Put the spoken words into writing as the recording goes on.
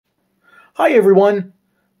Hi everyone.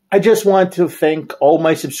 I just want to thank all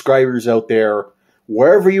my subscribers out there,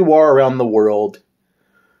 wherever you are around the world.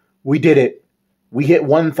 We did it. We hit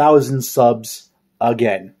 1,000 subs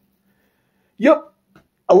again. Yep,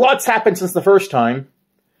 a lot's happened since the first time.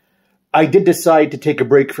 I did decide to take a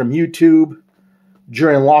break from YouTube.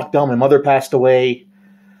 During lockdown, my mother passed away.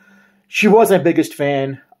 She was my biggest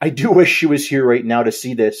fan. I do wish she was here right now to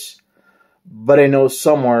see this, but I know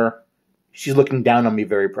somewhere she's looking down on me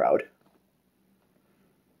very proud.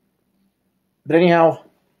 But anyhow,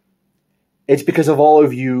 it's because of all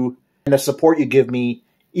of you and the support you give me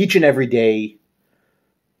each and every day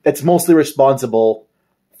that's mostly responsible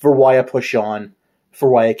for why I push on, for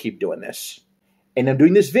why I keep doing this. And I'm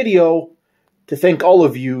doing this video to thank all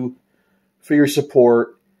of you for your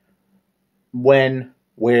support when,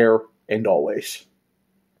 where, and always.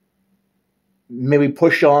 May we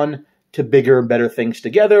push on to bigger and better things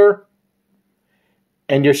together.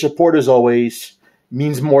 And your support, as always,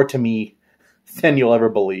 means more to me than you'll ever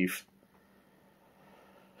believe.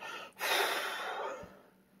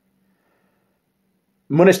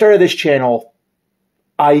 When I started this channel,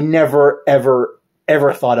 I never, ever,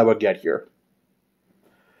 ever thought I would get here.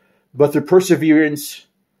 But through perseverance,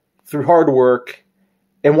 through hard work,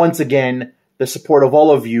 and once again, the support of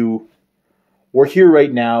all of you, we're here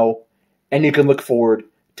right now, and you can look forward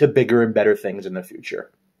to bigger and better things in the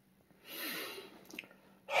future.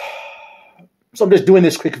 So I'm just doing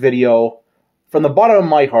this quick video. From the bottom of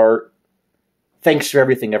my heart, thanks for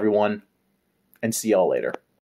everything, everyone, and see y'all later.